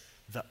inherit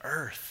the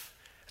earth.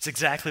 That's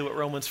exactly what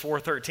Romans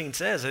 4:13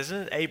 says,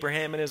 isn't it?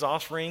 Abraham and his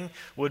offspring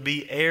would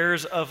be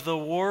heirs of the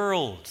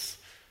world.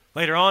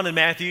 Later on in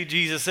Matthew,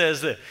 Jesus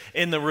says that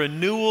in the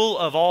renewal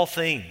of all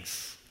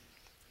things,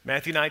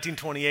 Matthew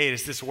 19:28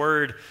 is this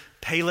word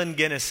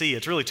palingenesia.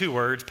 It's really two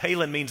words.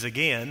 Palin means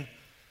again.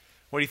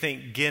 What do you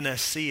think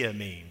genesia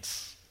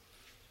means?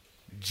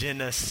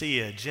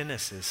 Genesia,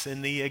 Genesis.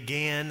 In the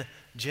again,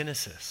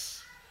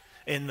 Genesis.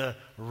 In the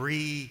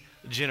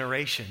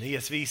regeneration.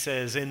 ESV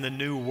says in the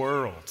new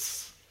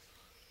worlds.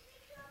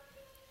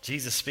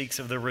 Jesus speaks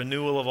of the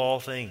renewal of all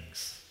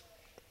things.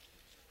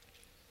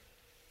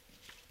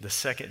 The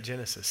second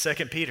Genesis.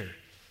 2 Peter.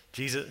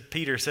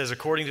 Peter says,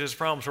 according to his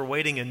promise, we're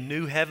waiting a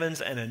new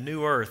heavens and a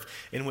new earth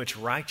in which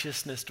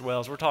righteousness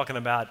dwells. We're talking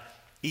about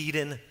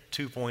Eden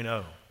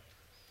 2.0.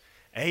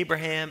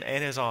 Abraham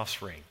and his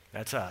offspring,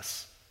 that's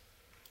us.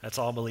 That's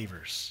all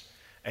believers.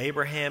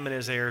 Abraham and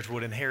his heirs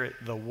would inherit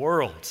the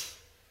world.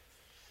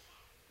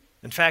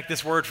 In fact,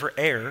 this word for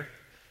heir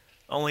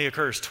only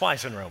occurs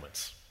twice in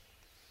Romans.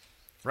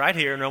 Right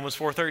here in Romans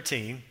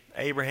 4:13,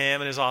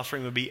 Abraham and his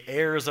offspring would be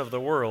heirs of the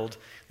world.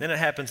 Then it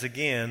happens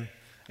again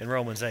in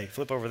Romans 8.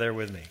 Flip over there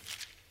with me.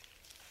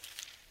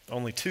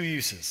 Only two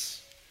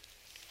uses.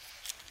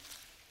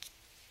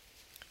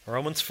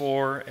 Romans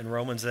 4 and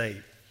Romans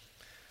 8,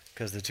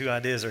 because the two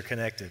ideas are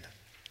connected.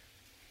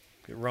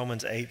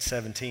 Romans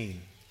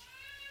 8:17.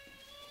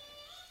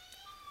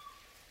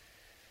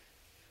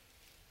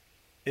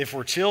 If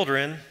we're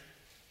children,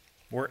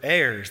 we're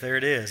heirs. There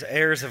it is.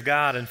 Heirs of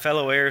God and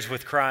fellow heirs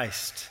with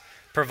Christ,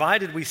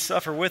 provided we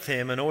suffer with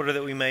him in order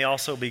that we may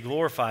also be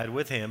glorified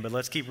with him. But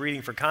let's keep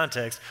reading for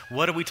context.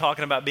 What are we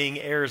talking about being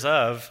heirs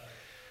of?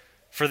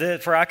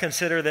 For I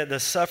consider that the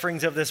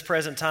sufferings of this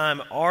present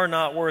time are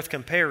not worth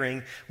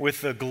comparing with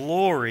the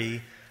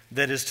glory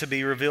that is to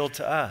be revealed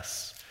to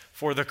us.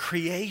 For the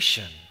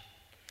creation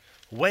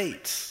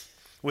waits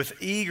with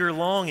eager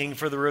longing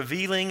for the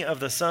revealing of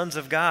the sons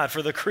of God.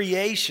 For the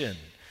creation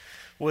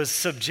was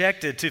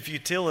subjected to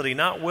futility,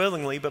 not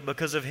willingly, but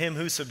because of him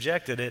who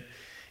subjected it,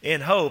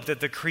 in hope that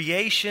the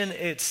creation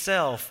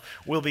itself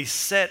will be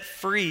set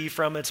free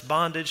from its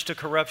bondage to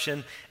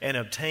corruption and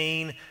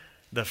obtain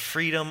the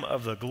freedom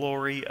of the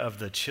glory of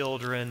the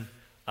children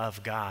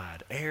of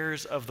God.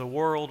 Heirs of the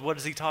world, what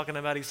is he talking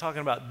about? He's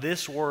talking about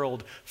this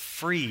world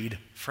freed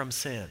from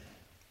sin.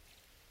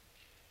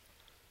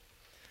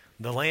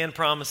 The land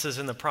promises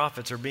and the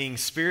prophets are being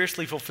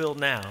spiritually fulfilled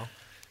now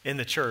in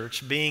the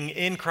church. Being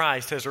in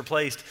Christ has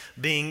replaced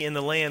being in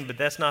the land, but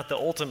that's not the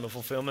ultimate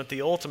fulfillment.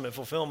 The ultimate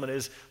fulfillment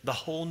is the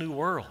whole new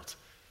world.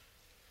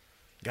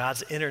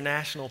 God's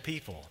international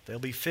people. They'll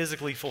be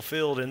physically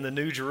fulfilled in the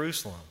New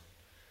Jerusalem.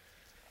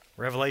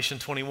 Revelation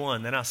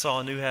 21, then I saw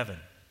a new heaven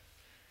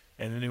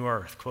and a new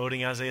earth,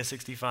 quoting Isaiah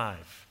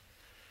 65.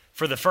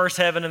 For the first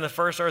heaven and the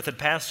first earth had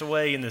passed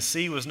away, and the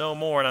sea was no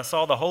more, and I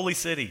saw the holy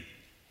city,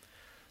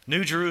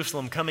 New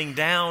Jerusalem, coming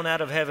down out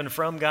of heaven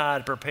from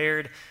God,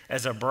 prepared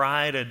as a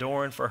bride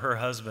adorned for her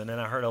husband. And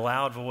I heard a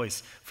loud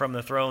voice from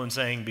the throne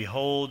saying,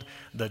 behold,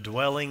 the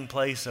dwelling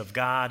place of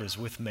God is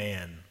with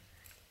man.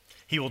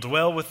 He will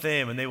dwell with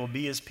them, and they will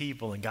be his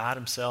people, and God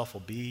himself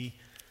will be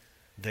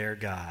their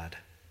God.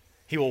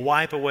 He will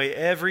wipe away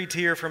every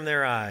tear from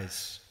their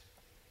eyes.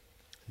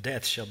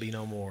 Death shall be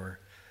no more.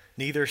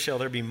 Neither shall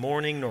there be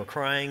mourning, nor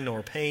crying,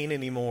 nor pain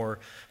anymore,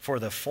 for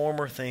the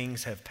former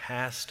things have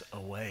passed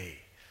away.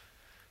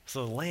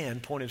 So the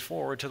land pointed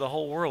forward to the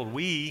whole world.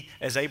 We,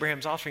 as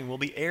Abraham's offspring, will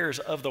be heirs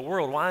of the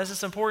world. Why is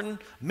this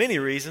important? Many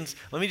reasons.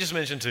 Let me just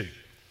mention two.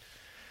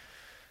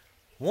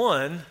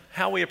 One,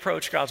 how we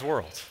approach God's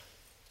world.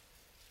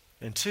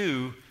 And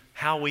two,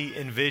 how we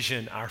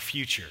envision our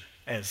future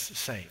as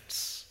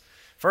saints.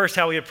 First,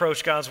 how we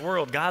approach God's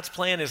world. God's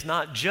plan is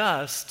not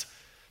just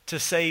to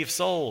save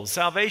souls.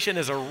 Salvation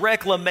is a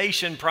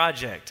reclamation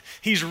project.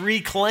 He's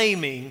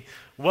reclaiming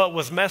what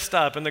was messed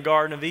up in the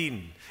Garden of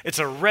Eden. It's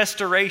a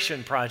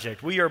restoration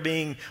project. We are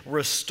being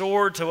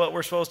restored to what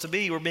we're supposed to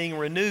be. We're being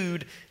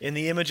renewed in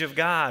the image of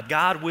God.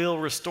 God will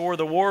restore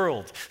the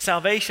world.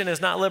 Salvation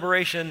is not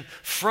liberation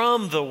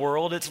from the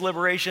world, it's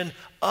liberation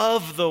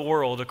of the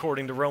world,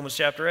 according to Romans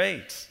chapter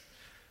 8.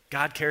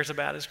 God cares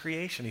about his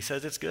creation. He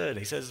says it's good.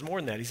 He says it's more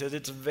than that. He says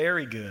it's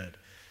very good.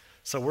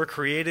 So we're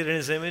created in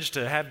his image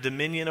to have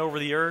dominion over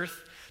the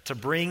earth, to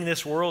bring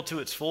this world to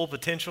its full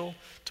potential,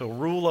 to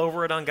rule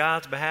over it on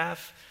God's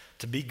behalf,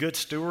 to be good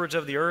stewards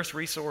of the earth's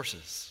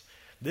resources.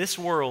 This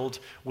world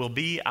will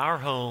be our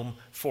home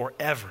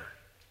forever.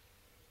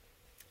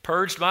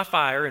 Purged by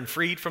fire and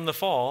freed from the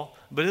fall,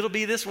 but it'll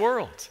be this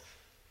world,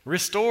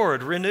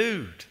 restored,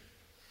 renewed.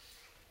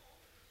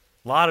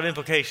 A lot of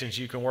implications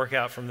you can work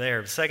out from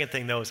there. The second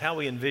thing, though, is how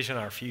we envision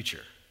our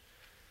future.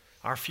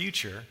 Our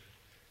future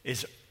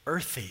is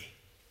earthy.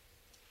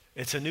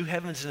 It's a new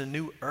heavens and a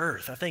new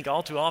earth. I think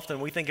all too often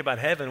we think about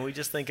heaven, we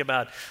just think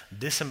about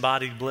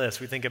disembodied bliss.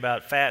 We think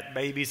about fat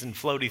babies and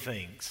floaty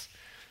things.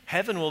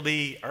 Heaven will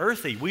be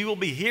earthy. We will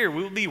be here.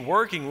 We will be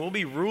working. We'll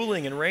be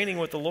ruling and reigning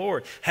with the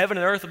Lord. Heaven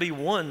and earth will be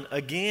one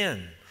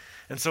again.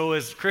 And so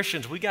as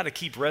Christians, we got to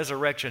keep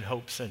resurrection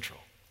hope central.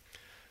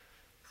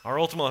 Our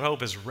ultimate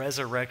hope is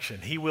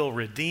resurrection. He will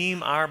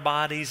redeem our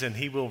bodies and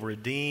he will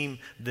redeem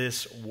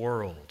this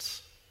world.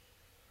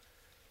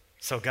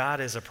 So God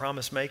is a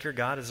promise maker.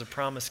 God is a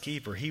promise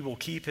keeper. He will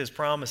keep his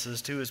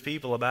promises to his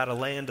people about a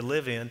land to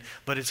live in,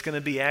 but it's going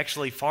to be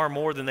actually far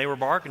more than they were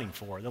bargaining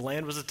for. The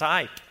land was a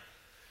type,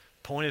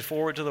 pointed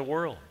forward to the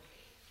world.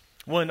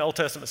 One Old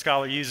Testament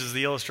scholar uses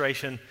the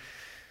illustration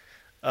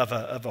of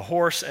a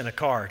horse and a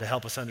car to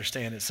help us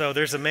understand it. So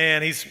there's a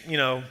man, he's,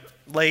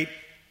 late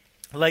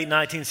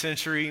 19th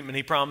century, and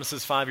he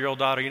promises 5-year-old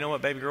daughter, you know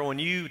what, baby girl, when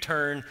you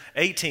turn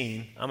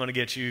 18, I'm going to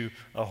get you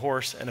a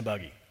horse and a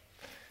buggy.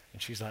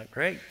 And she's like,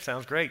 great,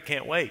 sounds great,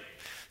 can't wait.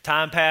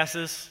 Time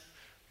passes.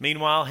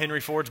 Meanwhile, Henry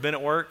Ford's been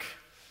at work.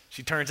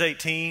 She turns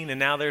 18, and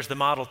now there's the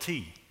Model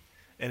T,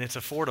 and it's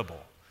affordable.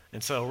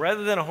 And so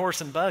rather than a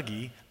horse and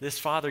buggy, this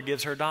father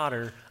gives her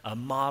daughter a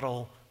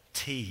Model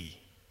T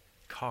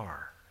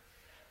car.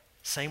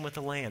 Same with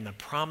the land. The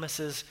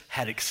promises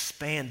had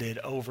expanded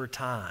over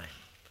time.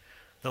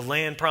 The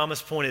land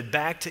promise pointed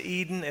back to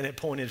Eden, and it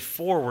pointed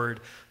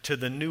forward to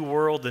the new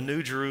world, the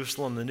new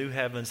Jerusalem, the new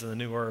heavens, and the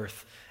new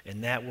earth.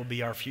 And that will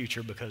be our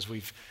future because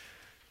we've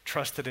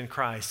trusted in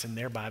Christ and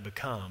thereby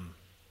become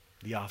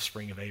the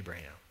offspring of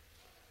Abraham.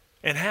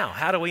 And how?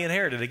 How do we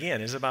inherit it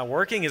again? Is it by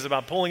working? Is it by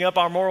pulling up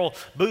our moral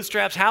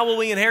bootstraps? How will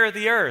we inherit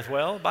the earth?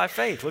 Well, by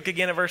faith. Look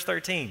again at verse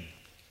 13.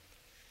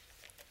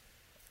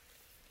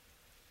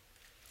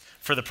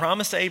 For the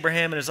promise to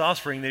Abraham and his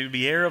offspring that he would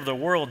be heir of the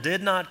world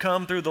did not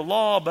come through the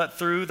law, but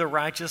through the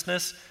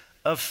righteousness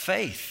of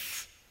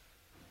faith.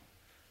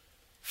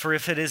 For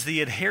if it is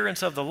the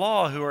adherents of the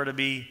law who are to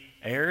be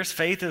heirs,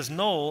 faith is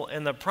null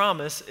and the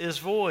promise is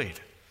void.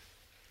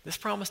 This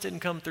promise didn't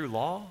come through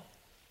law.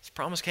 This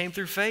promise came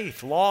through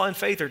faith. Law and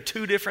faith are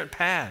two different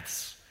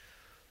paths.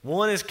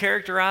 One is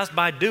characterized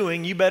by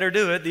doing, you better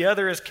do it. The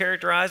other is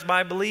characterized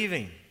by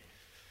believing.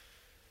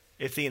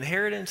 If the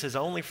inheritance is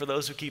only for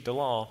those who keep the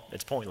law,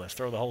 it's pointless.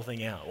 Throw the whole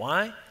thing out.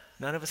 Why?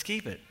 None of us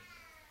keep it.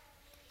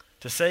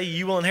 To say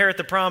you will inherit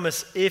the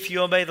promise if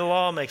you obey the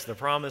law makes the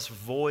promise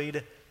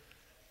void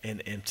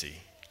and empty.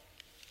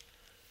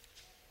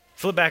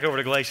 Flip back over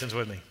to Galatians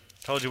with me.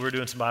 Told you we were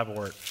doing some Bible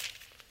work.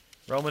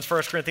 Romans,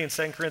 1 Corinthians,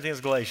 2 Corinthians,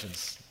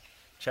 Galatians,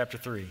 chapter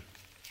 3.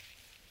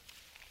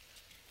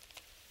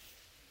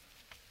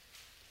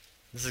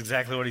 This is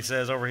exactly what he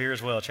says over here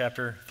as well,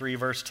 chapter 3,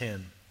 verse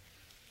 10.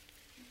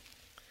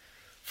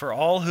 For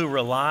all who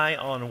rely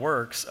on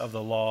works of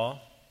the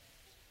law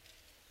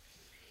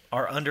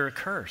are under a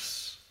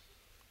curse.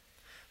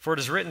 For it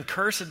is written,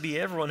 cursed be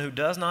everyone who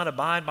does not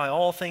abide by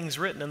all things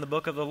written in the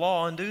book of the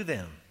law and do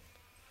them.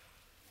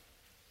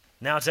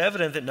 Now it's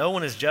evident that no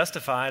one is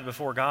justified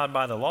before God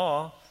by the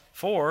law,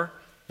 for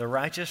the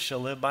righteous shall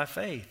live by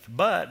faith.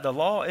 But the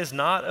law is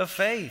not of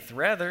faith.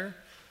 Rather,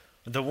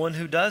 the one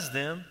who does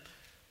them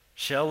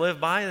shall live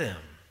by them.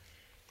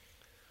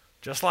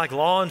 Just like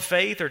law and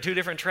faith are two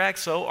different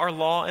tracks, so are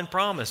law and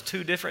promise.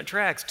 Two different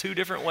tracks, two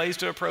different ways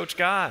to approach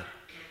God.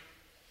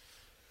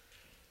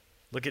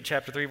 Look at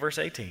chapter 3, verse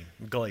 18,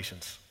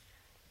 Galatians.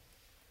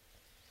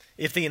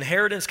 If the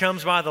inheritance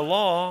comes by the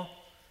law,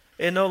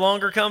 it no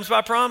longer comes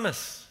by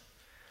promise.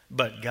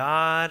 But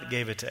God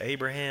gave it to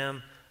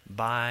Abraham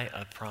by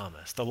a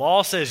promise. The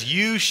law says,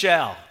 you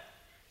shall.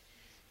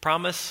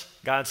 Promise,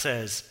 God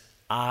says,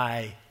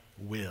 I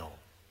will.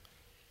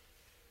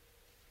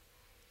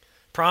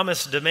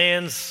 Promise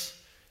demands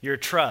your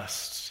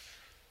trust.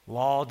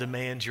 Law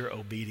demands your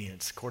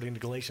obedience. According to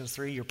Galatians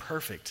 3, your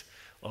perfect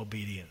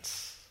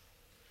obedience.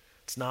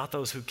 It's not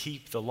those who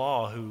keep the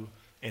law who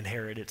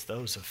inherit, it's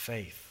those of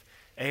faith.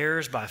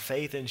 Heirs by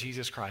faith in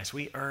Jesus Christ.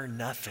 We earn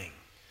nothing.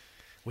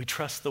 We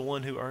trust the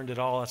one who earned it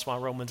all. That's why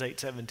Romans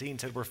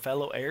 8:17 said we're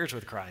fellow heirs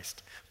with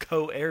Christ,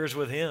 co-heirs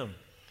with him.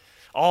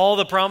 All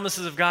the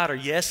promises of God are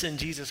yes in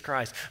Jesus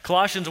Christ.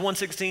 Colossians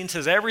 1:16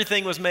 says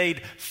everything was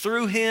made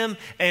through him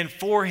and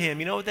for him.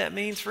 You know what that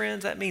means,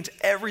 friends? That means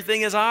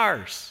everything is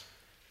ours.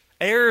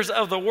 Heirs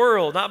of the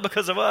world, not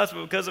because of us,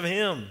 but because of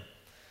him.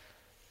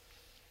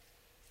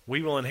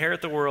 We will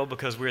inherit the world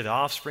because we're the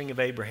offspring of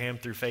Abraham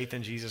through faith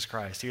in Jesus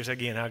Christ. Here's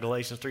again how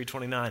Galatians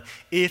 3:29.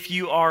 If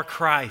you are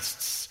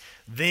Christ's,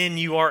 then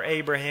you are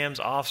Abraham's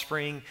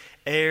offspring,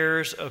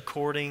 heirs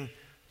according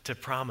to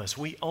promise.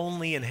 We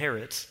only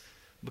inherit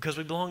because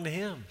we belong to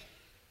him.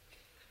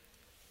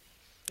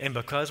 And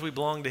because we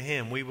belong to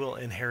him, we will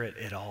inherit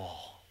it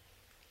all,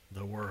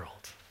 the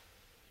world.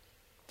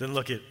 Then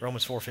look at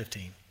Romans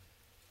 4:15.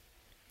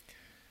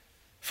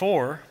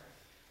 For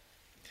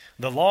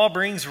the law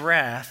brings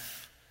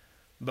wrath,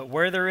 but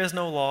where there is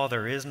no law,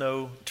 there is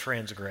no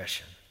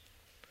transgression.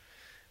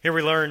 Here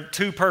we learn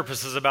two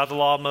purposes about the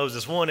law of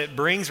Moses. One, it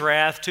brings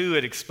wrath. Two,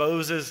 it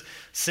exposes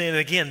sin.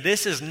 Again,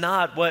 this is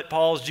not what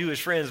Paul's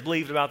Jewish friends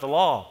believed about the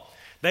law.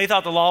 They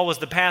thought the law was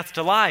the path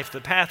to life,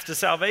 the path to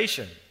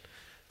salvation.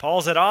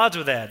 Paul's at odds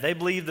with that. They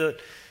believed that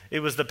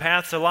it was the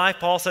path to life.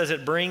 Paul says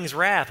it brings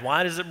wrath.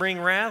 Why does it bring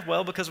wrath?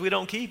 Well, because we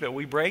don't keep it.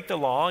 We break the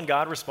law and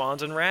God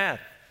responds in wrath.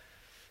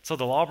 So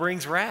the law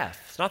brings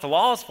wrath. It's not the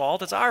law's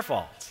fault, it's our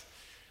fault.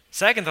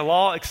 Second, the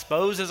law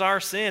exposes our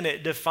sin.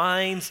 It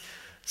defines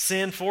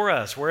sin for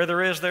us. Where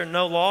there is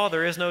no law,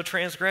 there is no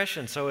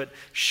transgression. So it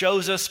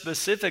shows us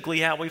specifically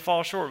how we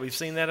fall short. We've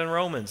seen that in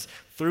Romans.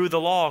 Through the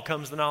law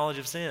comes the knowledge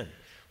of sin.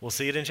 We'll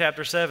see it in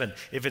chapter 7.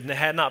 If it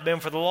had not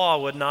been for the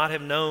law, would not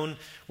have known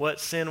what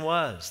sin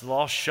was. The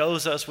law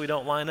shows us we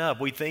don't line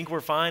up. We think we're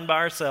fine by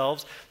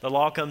ourselves. The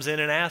law comes in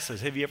and asks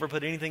us, have you ever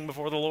put anything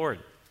before the Lord?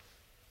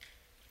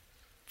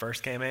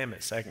 First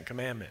commandment, second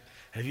commandment.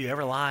 Have you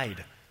ever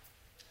lied?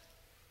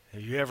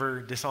 Have you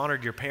ever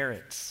dishonored your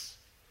parents?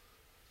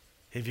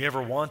 Have you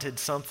ever wanted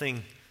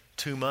something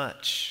too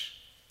much?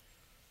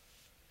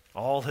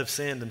 All have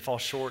sinned and fall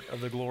short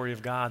of the glory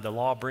of God. The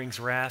law brings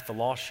wrath. The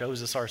law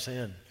shows us our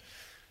sin.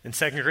 In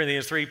 2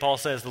 Corinthians 3, Paul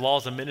says the law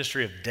is a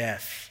ministry of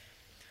death.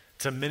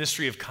 It's a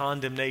ministry of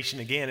condemnation.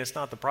 Again, it's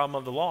not the problem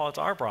of the law, it's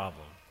our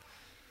problem.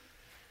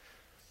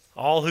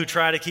 All who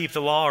try to keep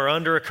the law are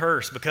under a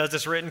curse because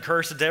it's written,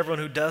 cursed is everyone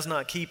who does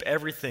not keep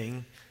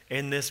everything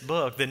in this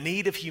book. The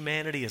need of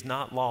humanity is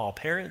not law.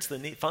 Parents, the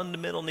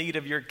fundamental need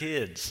of your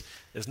kids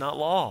is not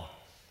law.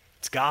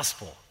 It's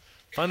gospel.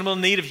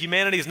 Fundamental need of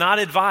humanity is not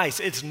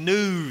advice. It's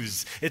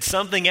news. It's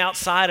something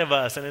outside of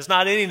us. And it's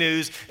not any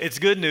news. It's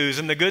good news.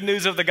 And the good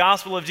news of the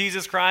gospel of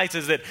Jesus Christ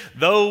is that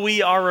though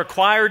we are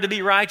required to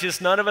be righteous,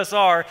 none of us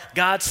are,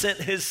 God sent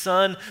his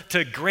son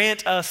to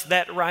grant us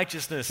that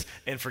righteousness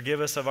and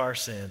forgive us of our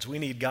sins. We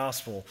need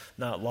gospel,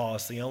 not law.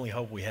 It's the only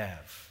hope we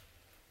have.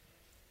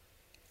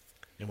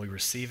 And we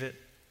receive it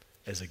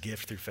as a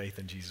gift through faith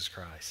in Jesus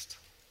Christ.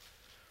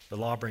 The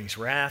law brings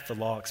wrath. The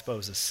law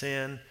exposes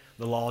sin.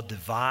 The law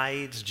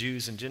divides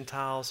Jews and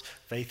Gentiles.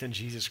 Faith in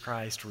Jesus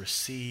Christ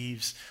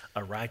receives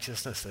a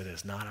righteousness that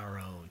is not our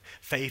own.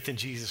 Faith in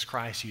Jesus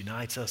Christ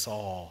unites us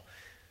all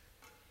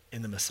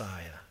in the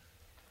Messiah.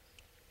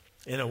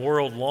 In a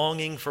world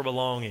longing for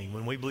belonging,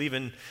 when we believe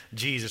in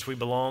Jesus, we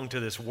belong to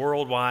this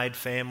worldwide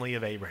family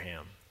of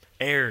Abraham,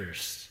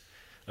 heirs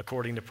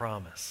according to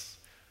promise.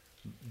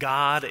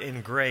 God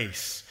in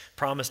grace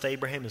promised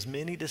Abraham as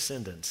many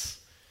descendants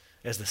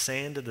as the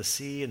sand of the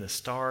sea and the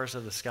stars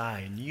of the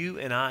sky. And you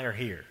and I are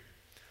here,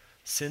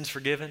 sins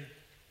forgiven,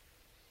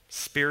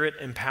 Spirit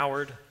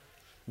empowered,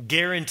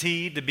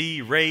 guaranteed to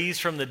be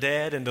raised from the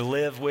dead and to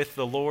live with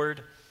the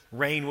Lord,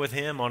 reign with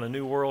him on a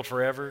new world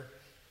forever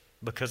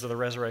because of the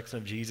resurrection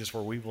of Jesus,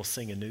 where we will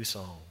sing a new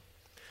song.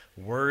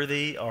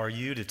 Worthy are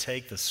you to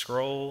take the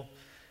scroll,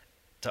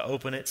 to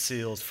open its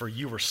seals, for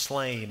you were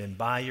slain, and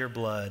by your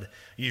blood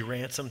you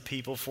ransomed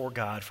people for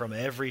God from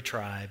every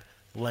tribe,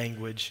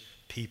 language,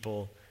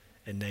 people,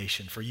 and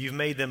nation. For you've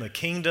made them a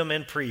kingdom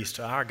and priests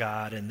to our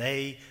God, and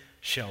they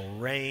shall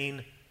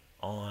reign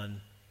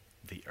on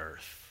the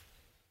earth.